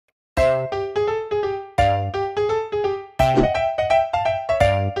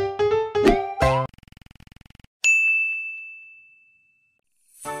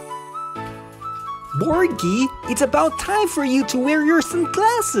Borgy, it's about time for you to wear your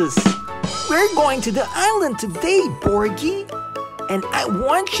sunglasses. We're going to the island today, Borgy. And I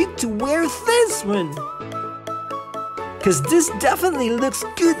want you to wear this one. Cause this definitely looks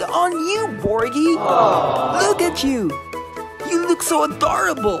good on you, Borgy. Aww. Look at you. You look so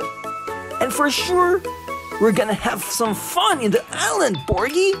adorable. And for sure, we're gonna have some fun in the island,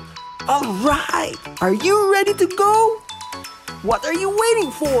 Borgy. Alright, are you ready to go? What are you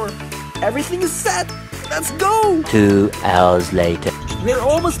waiting for? Everything is set. Let's go. 2 hours later. We're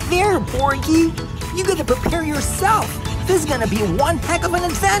almost there, Borgy. You gotta prepare yourself. This is gonna be one heck of an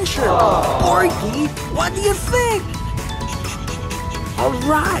adventure. Borgy, what do you think?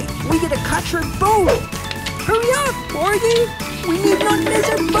 Alright, we gotta catch our boat. Hurry up, Borgy. We need not miss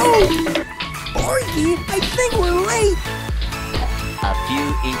our boat. Borgy, I think we're late. A few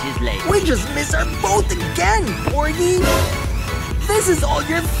inches later. We just missed our boat again, Borgy. This is all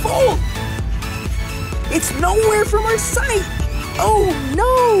your fault. It's nowhere from our sight. Oh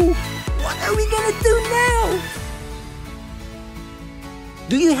no! What are we gonna do now?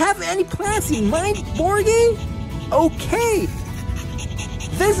 Do you have any plans in mind, Borgy? Okay.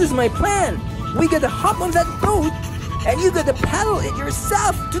 This is my plan. We gotta hop on that boat and you gotta paddle it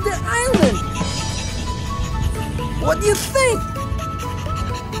yourself to the island. What do you think?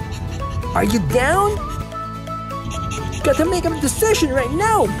 Are you down? Gotta make a decision right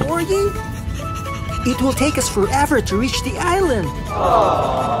now, Borgy. It will take us forever to reach the island.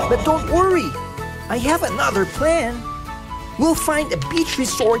 Aww. But don't worry, I have another plan. We'll find a beach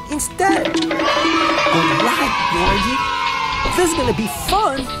resort instead. Alright, Borgy. This is gonna be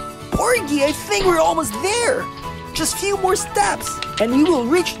fun. Borgy, I think we're almost there. Just few more steps, and we will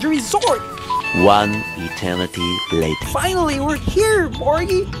reach the resort. 1 eternity later. Finally, we're here,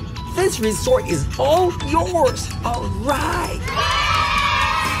 Borgy. This resort is all yours. Alright.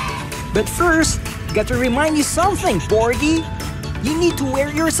 But first, got to remind you something, Borgy. You need to wear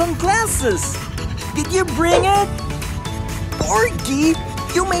your sunglasses. Did you bring it? Borgy,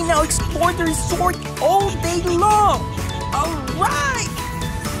 you may now explore the resort all day long. Alright.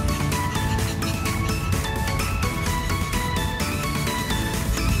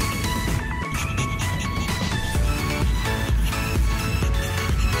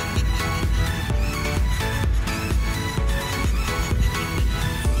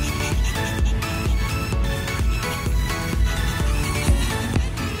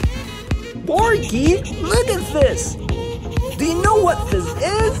 Borgy, look at this! Do you know what this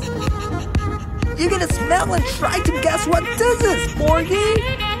is? You're gonna smell and try to guess what this is, Borgy!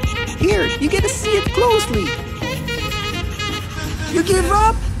 Here, you gotta see it closely! You give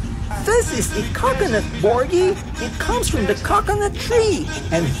up? This is a coconut, Borgy! It comes from the coconut tree,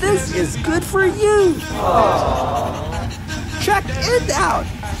 and this is good for you! Aww. Check it out!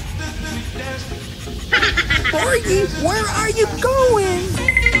 Borgy, where are you going?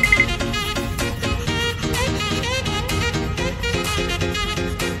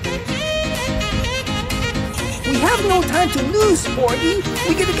 We have no time to lose, Borgy.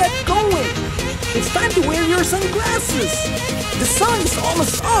 We gotta get going. It's time to wear your sunglasses. The sun is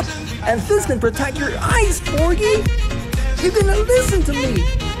almost up, and this can protect your eyes, Borgy. You're gonna listen to me.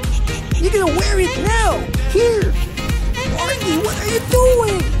 You're gonna wear it now. Here. Borgy, what are you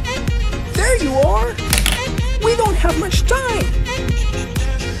doing? There you are. We don't have much time.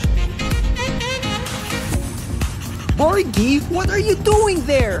 Borgy, what are you doing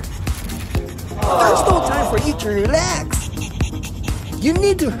there? There's no time for you to relax. You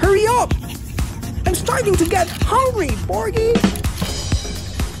need to hurry up. I'm starting to get hungry, Borgy.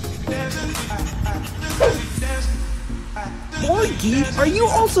 Borgy, are you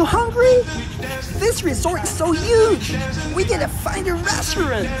also hungry? This resort is so huge. We gotta find a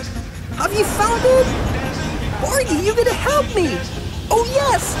restaurant. Have you found it? Borgy, you gotta help me. Oh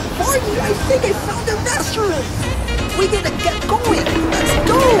yes, Borgy, I think I found a restaurant. We gotta get going. Let's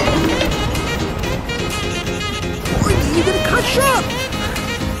go. You're gonna catch up!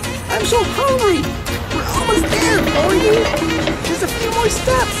 I'm so hungry! We're almost there, Borgy! Just a few more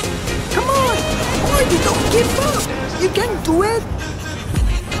steps! Come on! Borgy, don't give up! You can do it!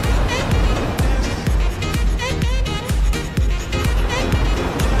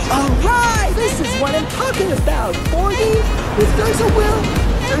 Alright! This is what I'm talking about, Borgy! If there's a will,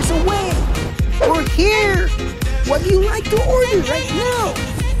 there's a way! We're here! What do you like to order right now?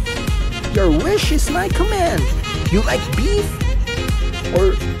 Your wish is my command! You like beef?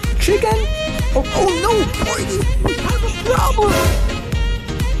 Or chicken? Oh no, Borgy! We have a problem!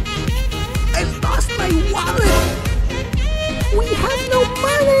 I lost my wallet! We have no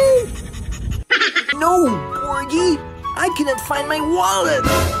money! No, Borgy! I cannot find my wallet!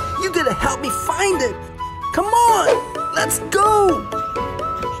 You You gotta help me find it. Come on, let's go.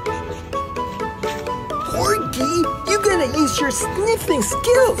 Borgy, you gotta use your sniffing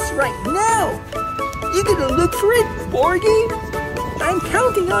skills right now. You gotta look for it, Borgy. I'm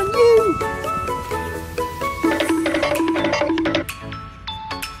counting on you.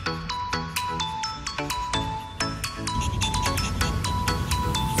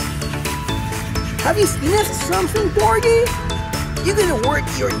 Have you sniffed something, Borgy? You're gonna work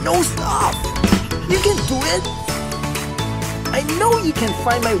your nose off. You can do it. I know you can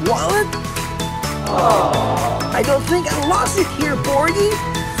find my wallet. I don't think I lost it here, Borgy.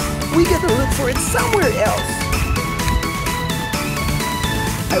 We gotta look for it somewhere else.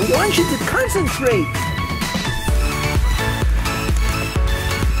 I want you to concentrate.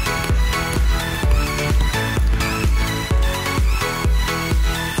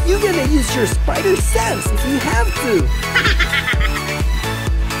 You gotta use your spider sense if you have to.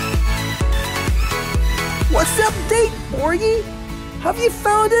 What's the update, Borgy? Have you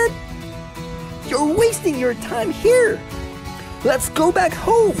found it? You're wasting your time here. Let's go back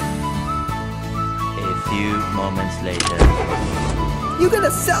home. A few moments later. You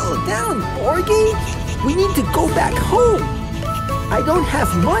gotta settle down, Borgy. We need to go back home. I don't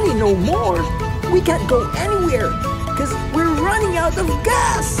have money no more. We can't go anywhere because we're running out of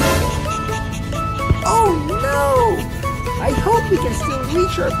gas. Oh no! I hope we can still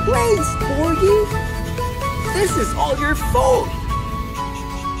reach our place, Borgy. This is all your fault.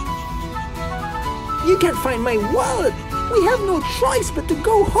 You can't find my wallet. We have no choice but to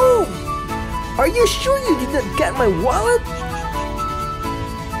go home. Are you sure you didn't get my wallet?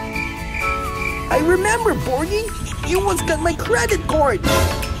 I remember, Borgy. You once got my credit card.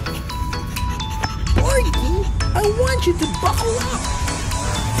 Borgy, I want you to buckle up.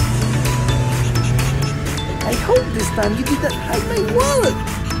 I hope this time you didn't hide my wallet.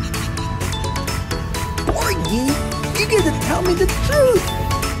 Borgy, you gotta tell me the truth.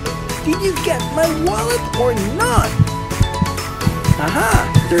 Did you get my wallet or not? Aha,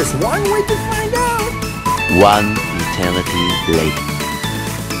 there's one way to find out. 1 eternity later.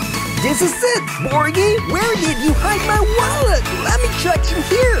 This is it, Borgy. Where did you hide my wallet? Let me check in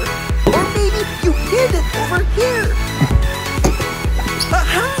here. Or maybe you hid it over here.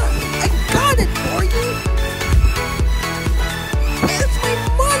 Aha, I got it, Borgy. It's my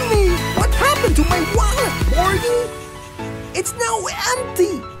money. What happened to my wallet, Borgy? It's now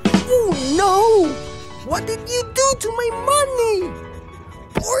empty. Oh no! What did you do to my money?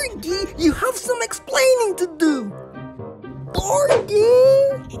 Borgy, you have some explaining to do. Borgy!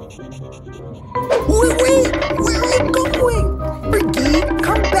 Wait, where are you going? Borgy,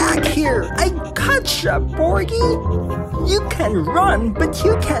 come back here. I gotcha, Borgy. You can run, but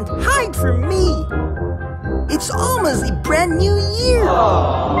you can't hide from me. It's almost a brand new year.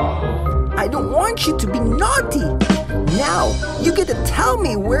 I don't want you to be naughty. Now, you gotta tell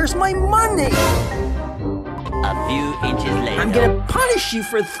me where's my money. A few inches later. I'm gonna punish you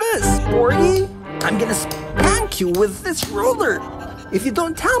for this, Borgy. I'm gonna spank you with this ruler if you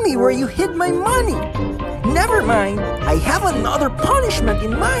don't tell me where you hid my money. Never mind, I have another punishment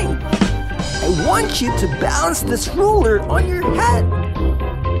in mind. I want you to balance this ruler on your head.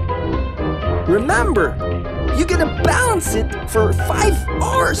 Remember, you gotta balance it for 5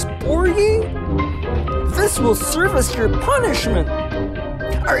 hours, Borgy. This will serve as your punishment.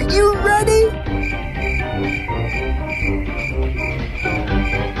 Are you ready?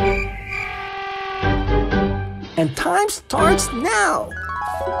 And time starts now.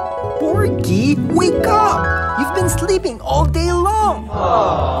 Borgy, wake up! You've been sleeping all day long.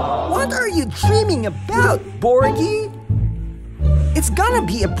 What are you dreaming about, Borgy? It's gonna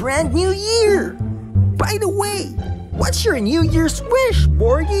be a brand new year. By the way, what's your New Year's wish,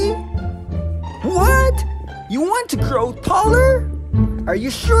 Borgy? What? You want to grow taller? Are you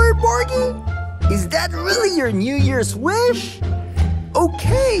sure, Borgy? Is that really your New Year's wish?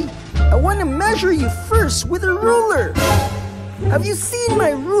 Okay, I want to measure you first with a ruler. Have you seen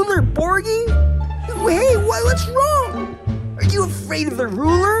my ruler, Borgy? Hey, what's wrong? Are you afraid of the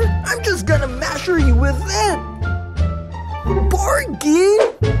ruler? I'm just gonna measure you with it. Borgy!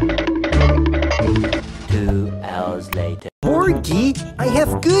 2 hours later. Borgy, I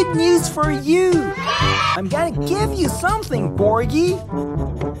have good news for you. I'm gonna give you something, Borgy.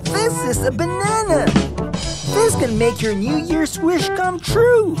 This is a banana. This can make your New Year's wish come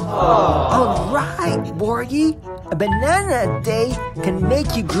true. All right, Borgy. A banana a day can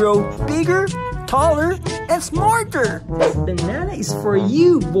make you grow bigger, taller, and smarter. This banana is for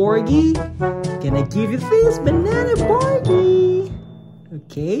you, Borgy. Gonna give you this banana, Borgy.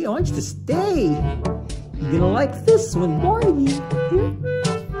 Okay, I want you to stay. You're gonna like this one, Borgy.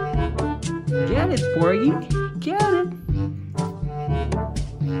 Here. Get it, Borgy. Get it.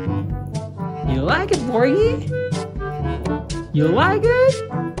 You like it, Borgy? You like it?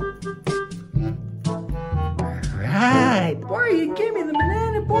 Alright. Borgy, give me the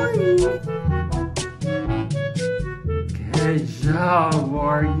banana, Borgy. Good job,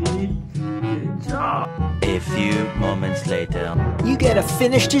 Borgy. Good job. A few moments later. You gotta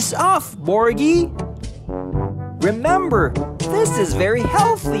finish this off, Borgy. Remember, this is very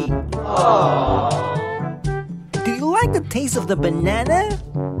healthy. Aww. Do you like the taste of the banana?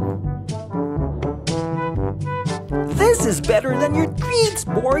 This is better than your treats,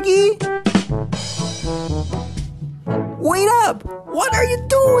 Borgy. Wait up! What are you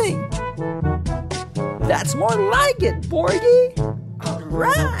doing? That's more like it, Borgy.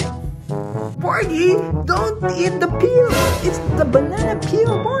 Alright. Borgy, don't eat the peel. It's the banana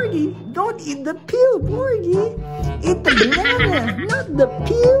peel, Borgy. Don't eat the peel, Borgy. Eat the banana, not the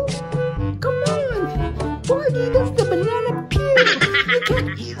peel. Come on. Borgy, that's the banana peel. You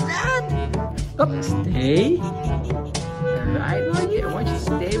can't eat that. Up, stay. Alright, Borgy. I want you to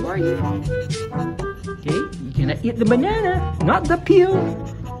stay, Borgy. Okay, you cannot eat the banana, not the peel.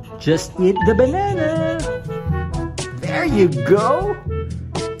 Just eat the banana. There you go.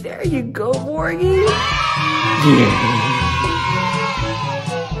 There you go, Borgy.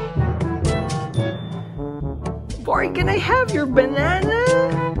 Borgy, can I have your banana?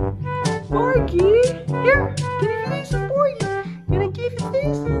 Borgy, here, can you finish some, Borgy? Can I give you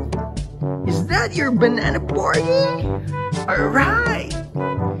this? Is that your banana, Borgy? Alright.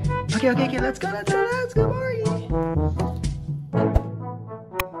 Okay, let's go, Borgy.